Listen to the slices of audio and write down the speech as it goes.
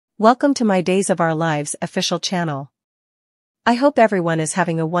Welcome to my Days of Our Lives official channel. I hope everyone is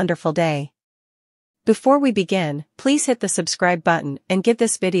having a wonderful day. Before we begin, please hit the subscribe button and give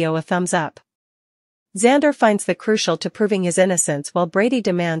this video a thumbs up. Xander finds the crucial to proving his innocence while Brady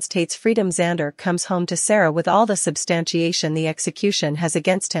demands Tate's freedom. Xander comes home to Sarah with all the substantiation the execution has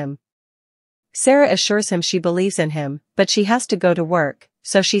against him. Sarah assures him she believes in him, but she has to go to work,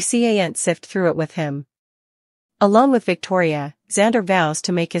 so she can't sift through it with him. Alone with Victoria, Xander vows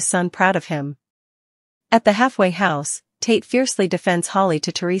to make his son proud of him. At the halfway house, Tate fiercely defends Holly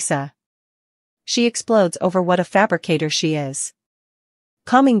to Teresa. She explodes over what a fabricator she is.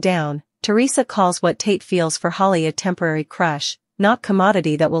 Calming down, Teresa calls what Tate feels for Holly a temporary crush, not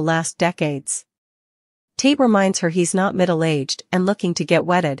commodity that will last decades. Tate reminds her he's not middle-aged and looking to get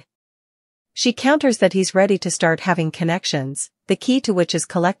wedded. She counters that he's ready to start having connections, the key to which is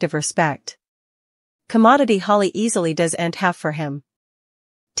collective respect. Commodity Holly easily doesn't have for him.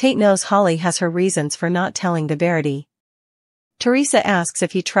 Tate knows Holly has her reasons for not telling the verity. Teresa asks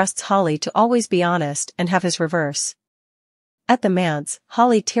if he trusts Holly to always be honest and have his reverse. At the manse,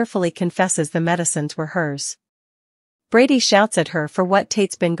 Holly tearfully confesses the medicines were hers. Brady shouts at her for what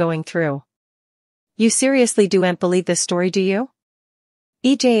Tate's been going through. "You seriously don't believe this story, do you?"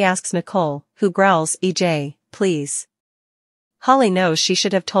 EJ asks Nicole, who growls, "EJ, please." Holly knows she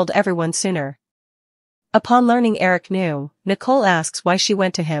should have told everyone sooner. Upon learning Eric knew, Nicole asks why she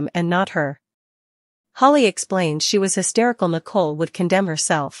went to him and not her. Holly explains she was hysterical. Nicole would condemn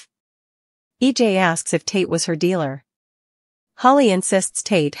herself. EJ asks if Tate was her dealer. Holly insists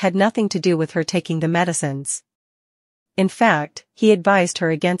Tate had nothing to do with her taking the medicines. In fact, he advised her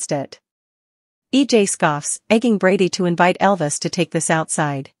against it. EJ scoffs, egging Brady to invite Elvis to take this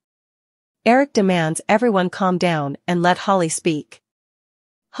outside. Eric demands everyone calm down and let Holly speak.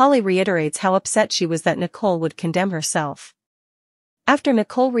 Holly reiterates how upset she was that Nicole would condemn herself. After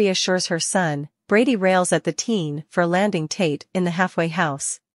Nicole reassures her son, Brady rails at the teen for landing Tate in the halfway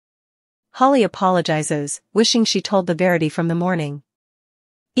house. Holly apologizes, wishing she told the verity from the morning.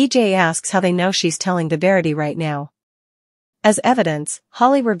 EJ asks how they know she's telling the verity right now. As evidence,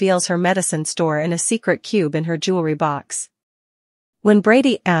 Holly reveals her medicine store in a secret cube in her jewelry box. When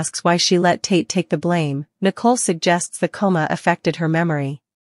Brady asks why she let Tate take the blame, Nicole suggests the coma affected her memory.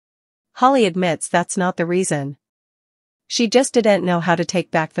 Holly admits that's not the reason. She just didn't know how to take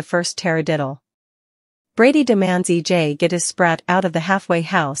back the first taradiddle. Brady demands EJ get his sprat out of the halfway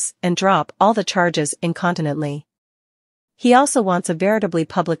house and drop all the charges incontinently. He also wants a veritably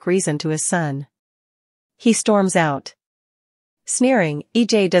public reason to his son. He storms out. Sneering,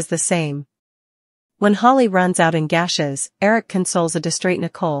 EJ does the same. When Holly runs out in gashes, Eric consoles a distraught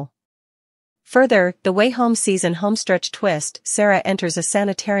Nicole. Further, the way home sees an homestretch twist. Sarah enters a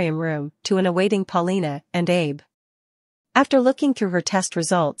sanitarium room to an awaiting Paulina and Abe. After looking through her test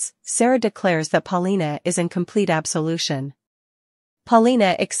results, Sarah declares that Paulina is in complete absolution.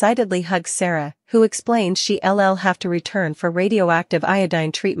 Paulina excitedly hugs Sarah, who explains she'll have to return for radioactive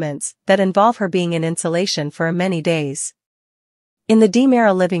iodine treatments that involve her being in insulation for many days. In the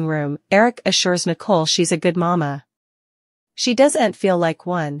DiMera living room, Eric assures Nicole she's a good mama. She doesn't feel like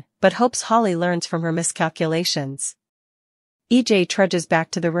one, but hopes Holly learns from her miscalculations. EJ trudges back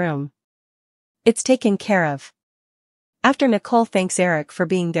to the room. It's taken care of. After Nicole thanks Eric for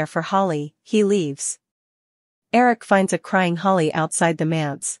being there for Holly, he leaves. Eric finds a crying Holly outside the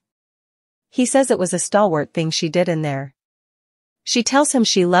manse. He says it was a stalwart thing she did in there. She tells him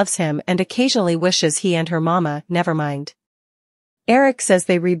she loves him and occasionally wishes he and her mama never mind. Eric says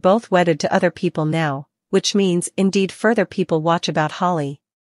they re both wedded to other people now, which means indeed further people watch about Holly.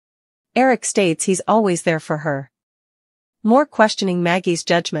 Eric states he's always there for her. More questioning Maggie's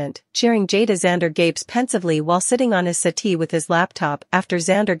judgment, cheering Jada. Xander gapes pensively while sitting on his settee with his laptop. After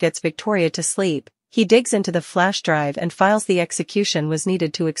Xander gets Victoria to sleep, he digs into the flash drive and files the execution was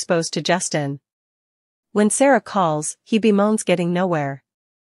needed to expose to Justin. When Sarah calls, he bemoans getting nowhere.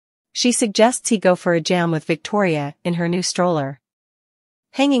 She suggests he go for a jam with Victoria in her new stroller.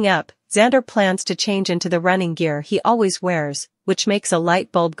 Hanging up, Xander plans to change into the running gear he always wears, which makes a light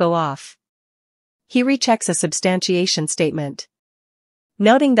bulb go off. He rechecks a substantiation statement.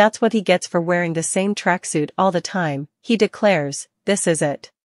 Noting that's what he gets for wearing the same tracksuit all the time, he declares, "This is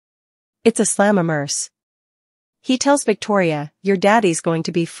it. It's a slam-immerse." He tells Victoria, "Your daddy's going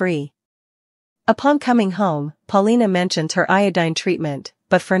to be free." Upon coming home, Paulina mentions her iodine treatment,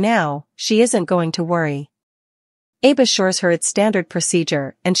 but for now, she isn't going to worry. Abe assures her it's standard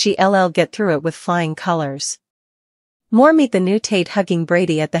procedure and she'll get through it with flying colors. More meet the new Tate hugging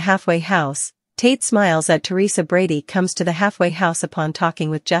Brady at the halfway house. Tate smiles at Teresa. Brady comes to the halfway house upon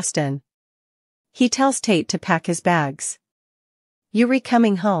talking with Justin. He tells Tate to pack his bags. Yuri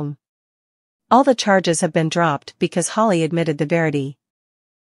coming home. All the charges have been dropped because Holly admitted the verity.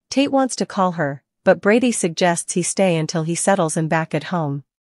 Tate wants to call her, but Brady suggests he stay until he settles in back at home.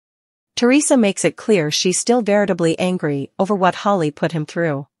 Teresa makes it clear she's still veritably angry over what Holly put him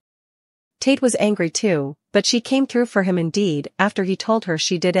through. Tate was angry too, but she came through for him indeed after he told her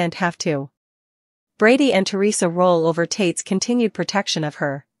she didn't have to. Brady and Teresa roll over Tate's continued protection of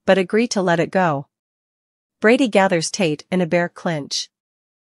her, but agree to let it go. Brady gathers Tate in a bear clinch.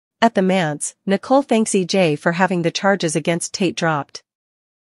 At the manse, Nicole thanks EJ for having the charges against Tate dropped.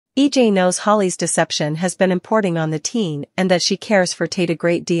 EJ knows Holly's deception has been importing on the teen and that she cares for Tate a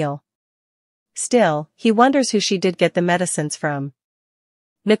great deal. Still, he wonders who she did get the medicines from.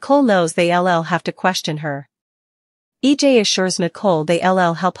 Nicole knows they'll have to question her. EJ assures Nicole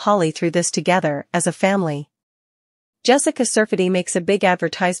they'll help Holly through this together as a family. Jessica Surfety makes a big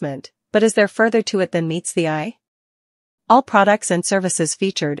advertisement, but is there further to it than meets the eye? All products and services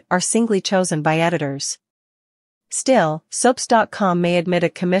featured are singly chosen by editors. Still, soaps.com may admit a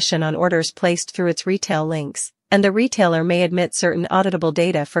commission on orders placed through its retail links, and the retailer may admit certain auditable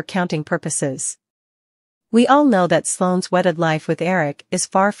data for counting purposes. We all know that Sloane's wedded life with Eric is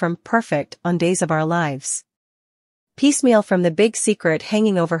far from perfect on Days of Our Lives. Piecemeal from the big secret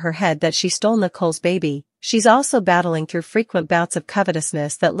hanging over her head that she stole Nicole's baby, she's also battling through frequent bouts of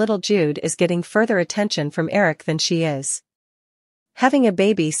covetousness that little Jude is getting further attention from Eric than she is. Having a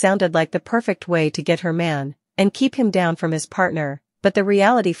baby sounded like the perfect way to get her man, and keep him down from his partner, but the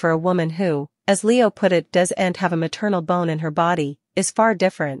reality for a woman who, as Leo put it, doesn't have a maternal bone in her body, is far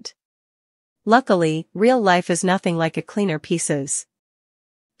different. Luckily, real life is nothing like a cleaner pieces.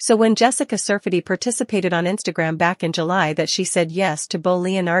 So when Jessica Surfety participated on Instagram back in July that she said yes to Bo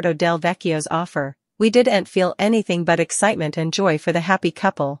Leonardo Del Vecchio's offer, we didn't feel anything but excitement and joy for the happy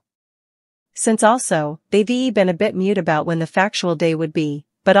couple. Since also, they've been a bit mute about when the factual day would be,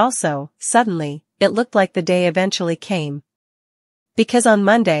 but also, suddenly, it looked like the day eventually came. Because on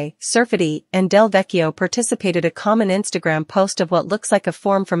Monday, Surfety and Del Vecchio participated a common Instagram post of what looks like a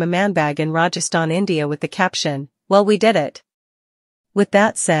form from a manbag in Rajasthan, India with the caption, "Well, we did it." With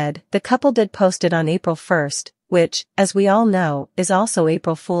that said, the couple did post it on April 1st, which, as we all know, is also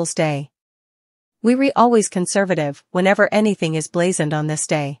April Fool's Day. We're always conservative whenever anything is blazoned on this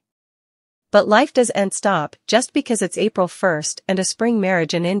day. But life doesn't stop just because it's April 1st and a spring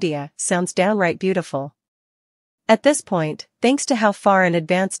marriage in India sounds downright beautiful. At this point, thanks to how far in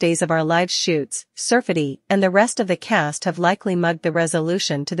advance Days of Our Lives shoots, Surfety and the rest of the cast have likely mugged the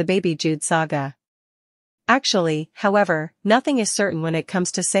resolution to the Baby Jude saga. Actually, however, nothing is certain when it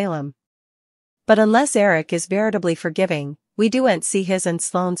comes to Salem. But unless Eric is veritably forgiving, we don't see his and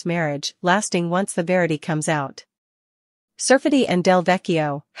Sloane's marriage lasting once the verity comes out. Surfety and Del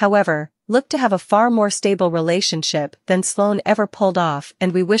Vecchio, however, look to have a far more stable relationship than Sloane ever pulled off,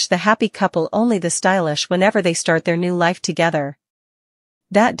 and we wish the happy couple only the stylish whenever they start their new life together.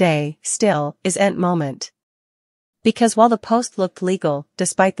 That day, still, is ent moment. Because while the post looked legal,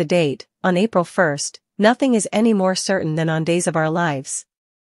 despite the date, on April 1st, nothing is any more certain than on Days of Our Lives.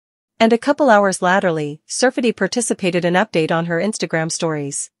 And a couple hours laterally, Surfety participated in an update on her Instagram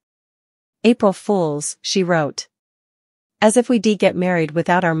stories. April Fools, she wrote. As if we get married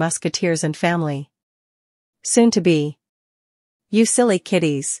without our musketeers and family. Soon to be. You silly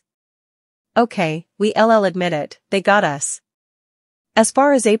kiddies. Okay, we'll admit it, they got us. As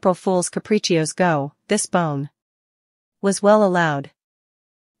far as April Fool's capriccios go, this bone was well allowed.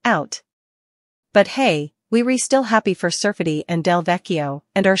 Out. But hey, we're still happy for Surfety and Del Vecchio,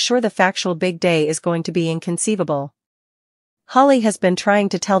 and are sure the factual big day is going to be inconceivable. Holly has been trying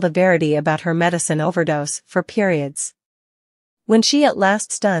to tell the verity about her medicine overdose for periods. When she at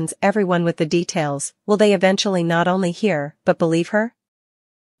last stuns everyone with the details, will they eventually not only hear, but believe her?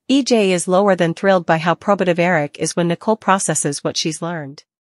 EJ is lower than thrilled by how probative Eric is when Nicole processes what she's learned.